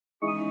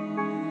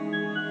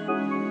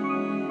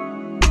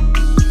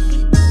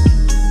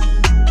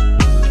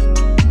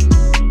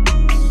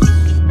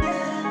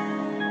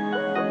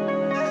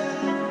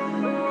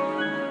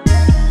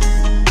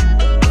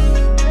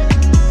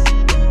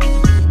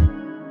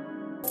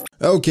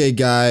Okay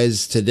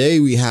guys,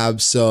 today we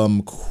have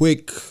some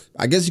quick,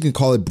 I guess you can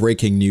call it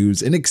breaking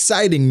news and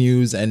exciting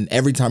news, and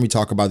every time we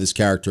talk about this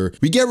character,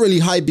 we get really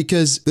hyped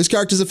because this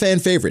character is a fan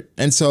favorite.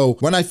 And so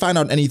when I find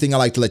out anything, I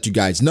like to let you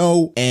guys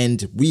know,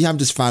 and we have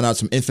just found out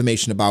some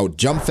information about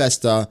Jump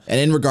Festa and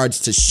in regards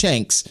to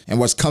Shanks and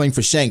what's coming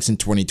for Shanks in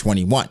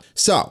 2021.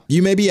 So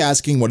you may be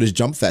asking, what is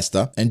Jump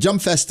Festa? And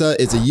Jump Festa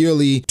is a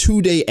yearly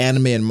 2-day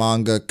anime and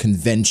manga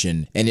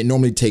convention, and it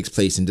normally takes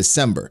place in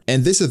December.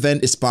 And this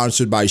event is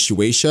sponsored by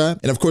Shueisha,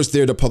 and of course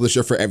they're the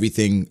publisher for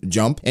everything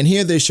Jump. And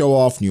here they show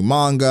off new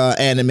manga,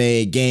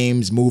 anime,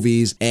 games,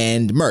 movies,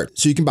 and merch.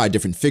 So you can buy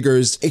different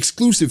figures,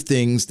 exclusive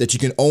things that you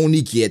can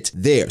only get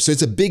there. So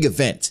it's a big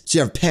event. So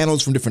you have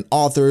panels from different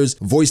authors,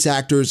 voice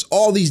actors,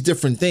 all these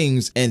different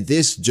things, and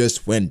this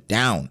just went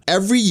down.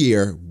 Every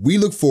year, we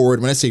look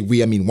forward, when I say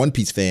we, I mean One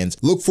Piece fans,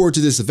 look forward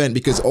to this event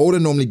because Oda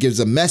normally gives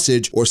a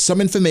message or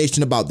some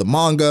information about the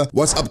manga,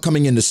 what's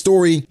upcoming in the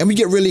story, and we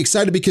get really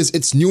excited because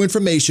it's new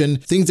information,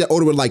 things that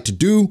Oda would like to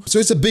do, so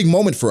it's a big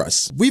moment for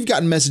us. We've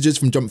gotten messages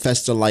from Jump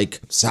Festa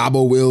like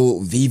Sabo will,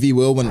 Vivi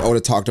will, when Oda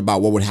talked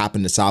about what would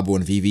happen to Sabo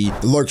and Vivi,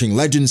 the Lurking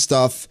Legend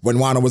stuff, when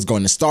Wano was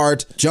going to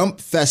start. Jump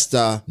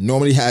Festa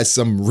normally has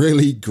some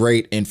really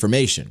great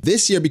information.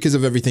 This year, because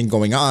of everything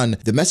going on,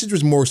 the message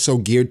was more so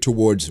geared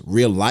towards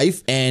real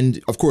life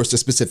and, of course, a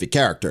specific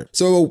character.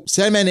 So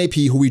Sandman AP,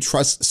 who we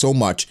trust so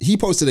much, he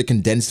posted a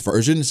condensed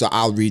version, so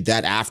I'll read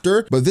that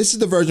after, but this is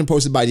the version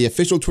posted by the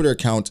official Twitter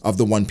account of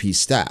the One Piece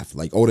staff,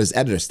 like Oda's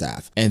editor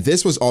staff, and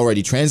this was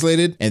already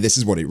translated, and this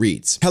is what it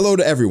reads. Hello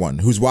to everyone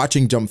who's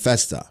watching Jump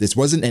Festa. This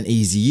wasn't an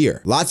easy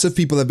year. Lots of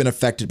people have been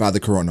affected by the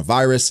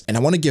coronavirus, and I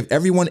want to give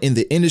everyone in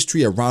the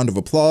industry a round of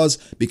applause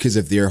because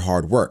of their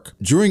hard work.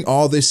 During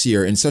all this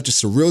year, in such a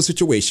surreal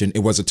situation, it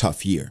was a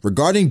tough year.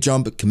 Regarding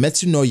Jump,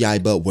 Kimetsu no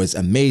Yaiba was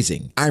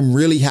amazing. I'm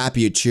really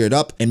happy it cheered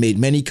up and made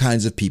many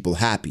kinds of people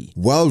happy.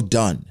 Well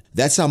done.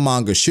 That's how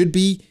manga should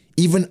be.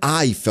 Even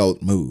I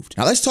felt moved.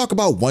 Now let's talk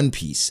about One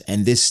Piece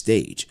and this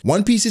stage.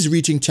 One Piece is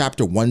reaching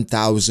chapter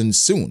 1000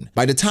 soon.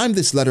 By the time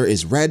this letter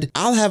is read,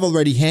 I'll have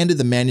already handed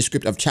the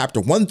manuscript of chapter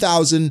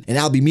 1000 and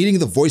I'll be meeting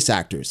the voice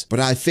actors, but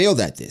I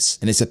failed at this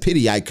and it's a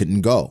pity I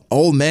couldn't go.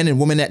 Old men and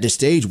women at the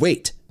stage,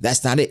 wait.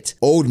 That's not it.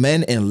 Old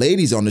men and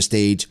ladies on the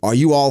stage, are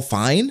you all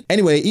fine?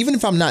 Anyway, even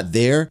if I'm not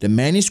there, the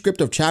manuscript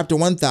of chapter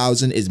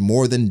 1000 is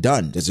more than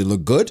done. Does it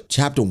look good?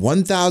 Chapter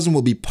 1000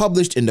 will be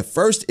published in the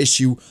first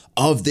issue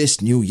of this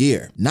new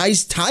year.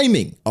 Nice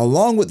timing.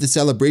 Along with the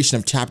celebration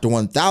of chapter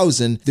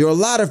 1000, there are a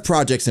lot of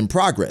projects in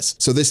progress.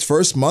 So this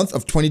first month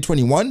of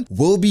 2021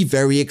 will be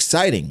very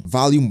exciting.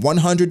 Volume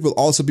 100 will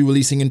also be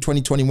releasing in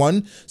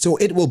 2021, so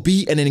it will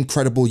be an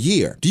incredible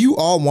year. Do you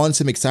all want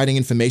some exciting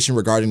information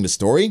regarding the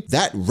story?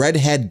 That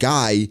redhead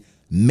guy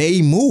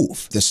may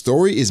move. The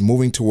story is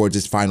moving towards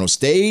its final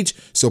stage,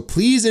 so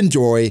please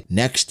enjoy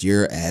next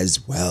year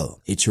as well.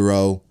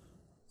 Eiichiro,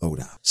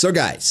 Oda. So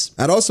guys,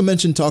 I'd also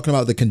mentioned talking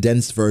about the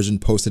condensed version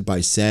posted by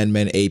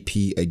Sandman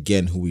AP,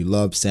 again, who we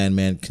love.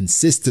 Sandman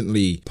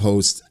consistently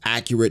posts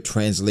accurate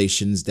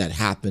translations that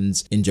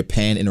happens in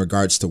Japan in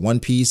regards to One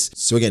Piece.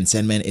 So again,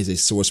 Sandman is a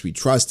source we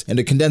trust, and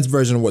the condensed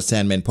version of what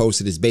Sandman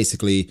posted is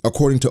basically,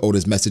 according to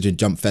Oda's message in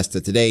Jump Festa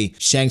today,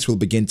 Shanks will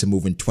begin to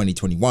move in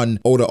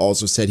 2021. Oda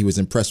also said he was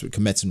impressed with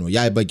Kimetsu no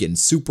Yaiba getting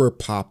super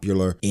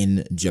popular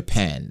in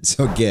Japan.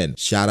 So again,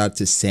 shout out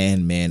to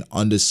Sandman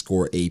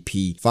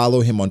 _AP.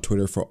 Follow him on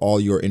Twitter for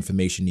all your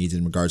information needs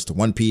in regards to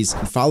One Piece,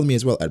 and follow me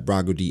as well at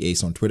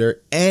BragoDAce on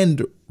Twitter.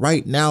 And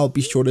right now,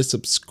 be sure to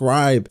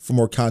subscribe for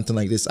more content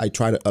like this. I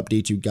try to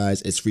update you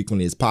guys as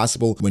frequently as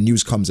possible when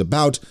news comes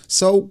about.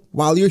 So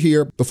while you're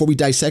here, before we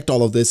dissect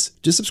all of this,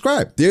 just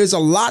subscribe. There's a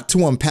lot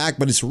to unpack,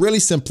 but it's really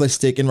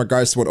simplistic in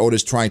regards to what Oda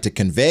is trying to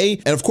convey.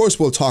 And of course,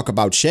 we'll talk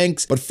about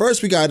Shanks, but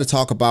first we got to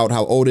talk about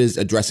how Oda is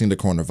addressing the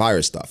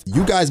coronavirus stuff.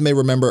 You guys may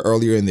remember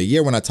earlier in the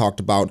year when I talked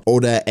about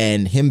Oda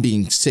and him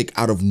being sick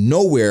out of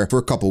nowhere for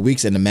a couple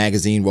weeks, and the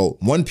magazine, well,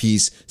 One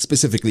Piece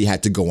specifically,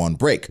 had to go on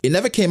break. It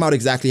never came out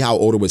exactly how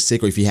Oda was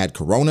sick or if he had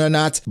corona or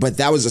not, but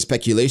that was a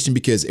speculation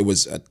because it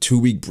was a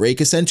 2-week break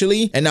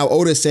essentially. And now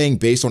Oda is saying,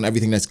 based on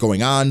everything that's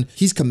going on,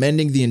 he's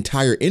commending the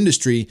entire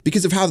industry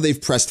because of how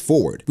they've pressed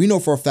forward. We know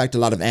for a fact a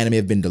lot of anime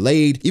have been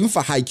delayed. Even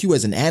for Haikyuu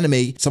as an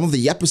anime, some of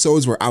the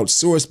episodes were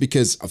outsourced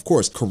because, of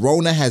course,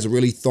 corona has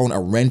really thrown a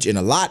wrench in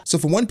a lot. So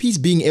for One Piece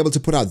being able to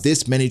put out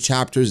this many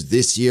chapters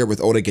this year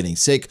with Oda getting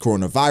sick,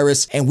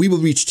 coronavirus, and we will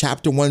reach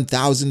chapter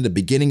 1000 the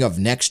beginning of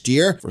next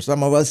year, for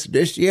some of us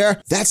this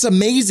year, that's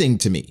amazing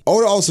to me.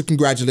 Oda also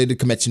congratulated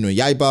Kimetsu no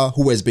Yaiba,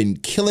 who has been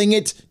killing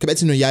it.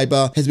 Kimetsu no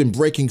Yaiba has been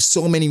breaking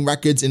so many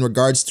records in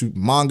regards to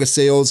manga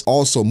sales,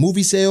 also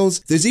movie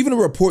sales. There's even a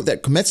report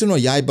that Kimetsu no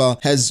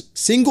Yaiba has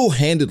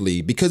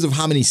single-handedly, because of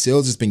how many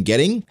sales it's been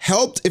getting,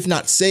 helped, if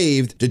not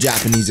saved, the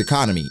Japanese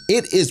economy.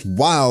 It is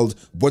wild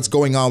what's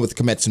going on with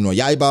Kimetsu no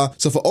Yaiba,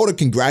 so for Oda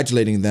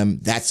congratulating them,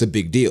 that's a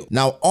big deal.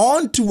 Now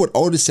on to what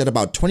Oda said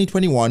about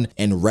 2021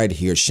 and Red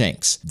Hair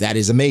Shanks. That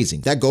is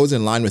amazing. That goes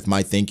in line with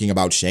my thinking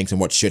about Shanks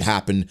and what should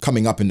happen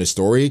coming up in the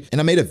story,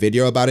 and I made a video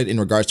fear about it in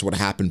regards to what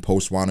happened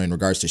post-Wano in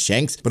regards to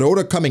Shanks, but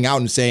Oda coming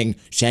out and saying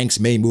Shanks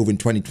may move in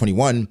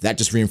 2021, that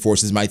just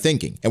reinforces my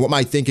thinking. And what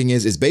my thinking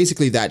is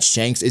basically that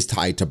Shanks is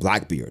tied to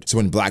Blackbeard. So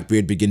when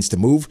Blackbeard begins to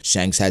move,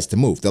 Shanks has to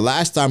move. The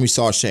last time we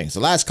saw Shanks, the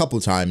last couple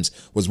of times,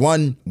 was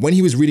one, when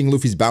he was reading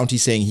Luffy's bounty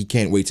saying he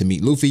can't wait to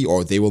meet Luffy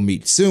or they will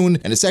meet soon.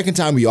 And the second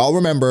time we all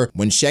remember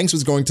when Shanks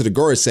was going to the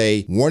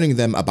Gorosei warning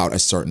them about a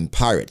certain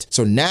pirate.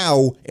 So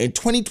now in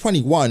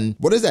 2021,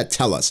 what does that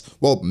tell us?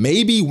 Well,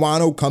 maybe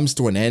Wano comes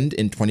to an end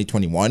in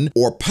 2021,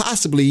 or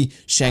possibly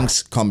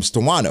Shanks comes to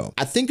Wano.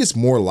 I think it's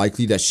more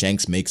likely that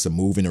Shanks makes a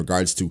move in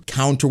regards to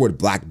counter what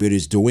Blackbeard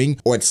is doing,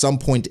 or at some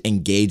point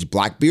engage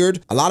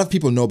Blackbeard. A lot of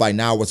people know by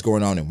now what's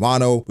going on in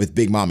Wano with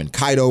Big Mom and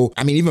Kaido.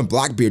 I mean, even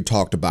Blackbeard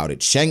talked about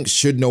it. Shanks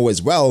should know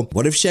as well.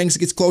 What if Shanks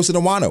gets closer to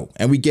Wano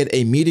and we get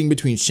a meeting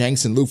between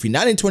Shanks and Luffy,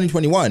 not in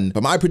 2021,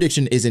 but my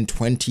prediction is in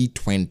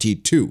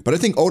 2022. But I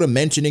think Oda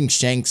mentioning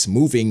Shanks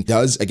moving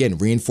does, again,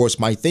 reinforce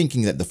my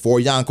thinking that the 4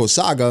 Yonko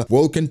saga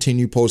will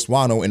continue post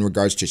Wano in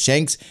regards to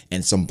Shanks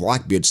and some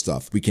Blackbeard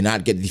stuff. We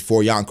cannot get the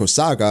 4 Yonko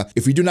saga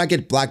if we do not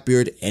get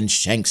Blackbeard and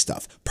Shanks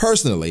stuff.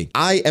 Personally,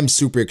 I am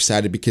super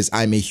excited because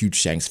I'm a huge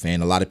Shanks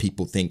fan. A lot of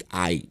people think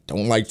I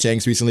don't like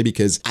Shanks recently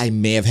because I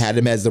may have had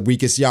him as the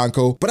weakest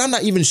Yonko, but I'm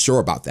not even sure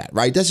about that,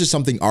 right? That's just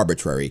something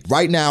arbitrary.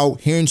 Right now,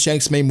 hearing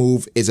Shanks may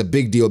move is a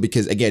big deal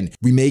because, again,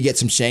 we may get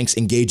some Shanks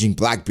engaging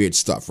Blackbeard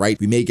stuff, right?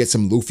 We may get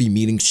some Luffy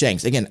meeting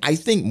Shanks. Again, I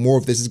think more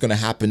of this is going to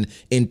happen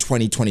in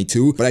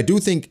 2022, but I do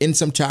think in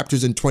some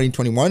chapters in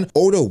 2021,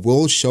 Oda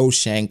will show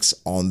Shanks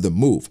on the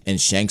move. And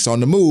Shanks on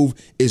the move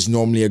is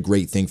normally a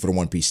great thing for the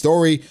One Piece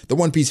story, the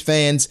One Piece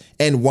fans,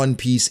 and One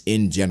Piece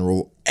in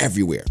general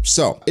everywhere.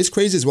 So it's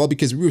crazy as well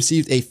because we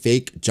received a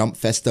fake Jump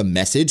Festa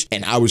message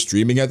and I was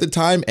streaming at the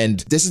time,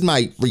 and this is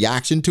my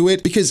reaction to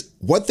it because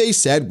what they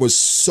said was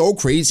so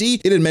crazy.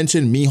 It had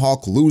mentioned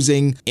Mihawk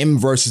losing, M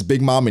versus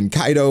Big Mom and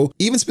Kaido,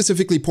 even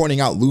specifically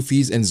pointing out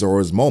Luffy's and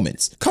Zoro's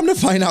moments. Come to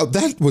find out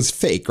that was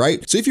fake,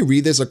 right? So if you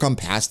read this or come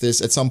past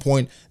this at some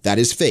point, that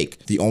is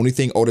fake. The only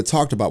thing Oda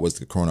talked about was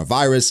the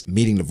coronavirus,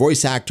 meeting the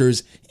voice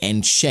actors,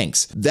 and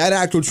Shanks. That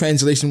actual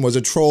translation was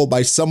a troll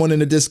by someone in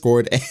the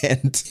Discord,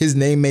 and his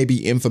name may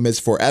be infamous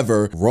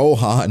forever,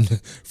 Rohan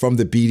from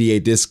the B.D.A.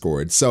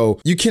 Discord.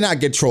 So you cannot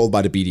get trolled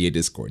by the B.D.A.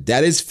 Discord.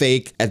 That is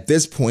fake. At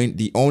this point,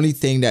 the only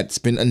thing that's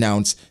been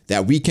announced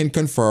that we can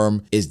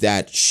confirm is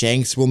that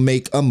Shanks will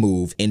make a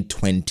move in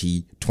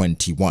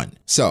 2021.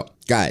 So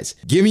guys,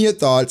 give me your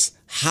thoughts.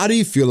 How do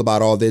you feel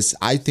about all this?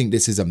 I think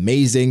this is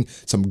amazing.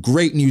 Some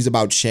great news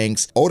about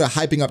Shanks. Oda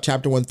hyping up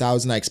chapter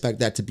 1000. I expect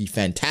that to be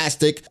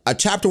fantastic. A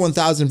chapter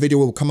 1000 video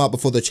will come out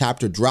before the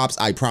chapter drops.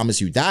 I promise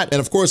you that. And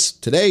of course,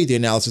 today the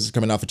analysis is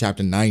coming out for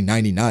chapter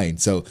 999.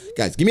 So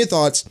guys, give me your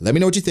thoughts. Let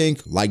me know what you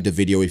think. Like the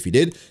video if you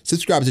did.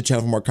 Subscribe to the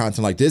channel for more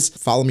content like this.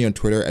 Follow me on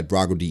Twitter at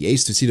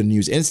BrogODAce to see the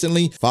news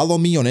instantly. Follow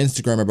me on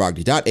Instagram at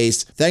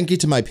BrogD.Ace. Thank you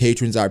to my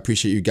patrons. I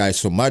appreciate you guys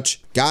so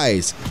much.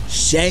 Guys,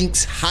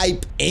 Shanks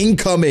hype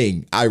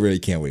incoming. I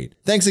really can't wait.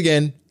 Thanks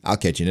again. I'll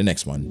catch you in the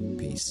next one.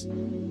 Peace.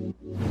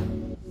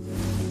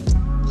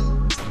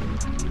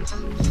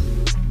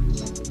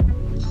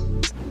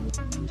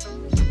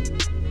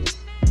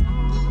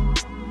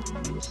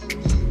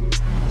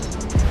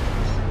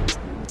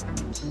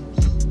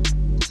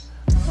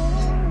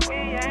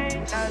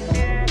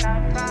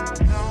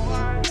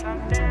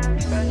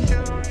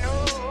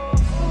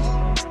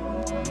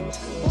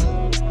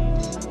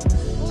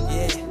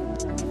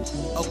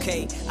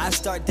 I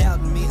start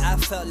doubting me, I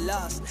felt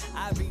lost.